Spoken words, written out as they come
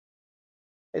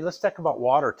Hey, let's talk about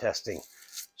water testing.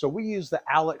 So we use the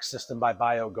Alex system by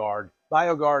BioGuard.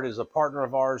 BioGuard is a partner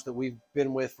of ours that we've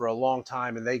been with for a long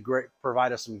time, and they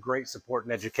provide us some great support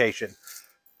and education.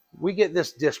 We get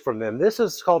this disc from them. This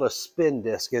is called a spin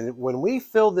disc. And when we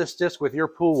fill this disc with your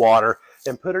pool water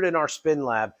and put it in our spin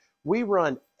lab, we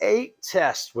run 8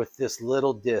 tests with this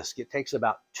little disc. It takes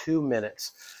about 2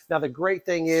 minutes. Now, the great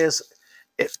thing is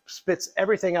it spits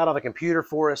everything out on the computer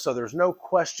for us, so there's no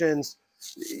questions.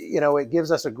 It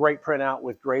gives us a great printout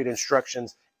with great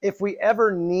instructions. If we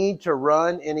ever need to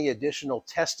run any additional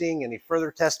testing, any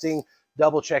further testing,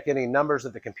 double check any numbers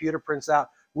that the computer prints out,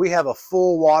 we have a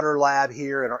full water lab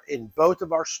here in both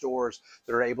of our stores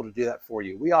that are able to do that for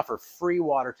you. We offer free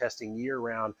water testing year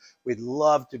round. We'd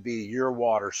love to be your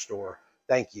water store.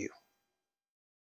 Thank you.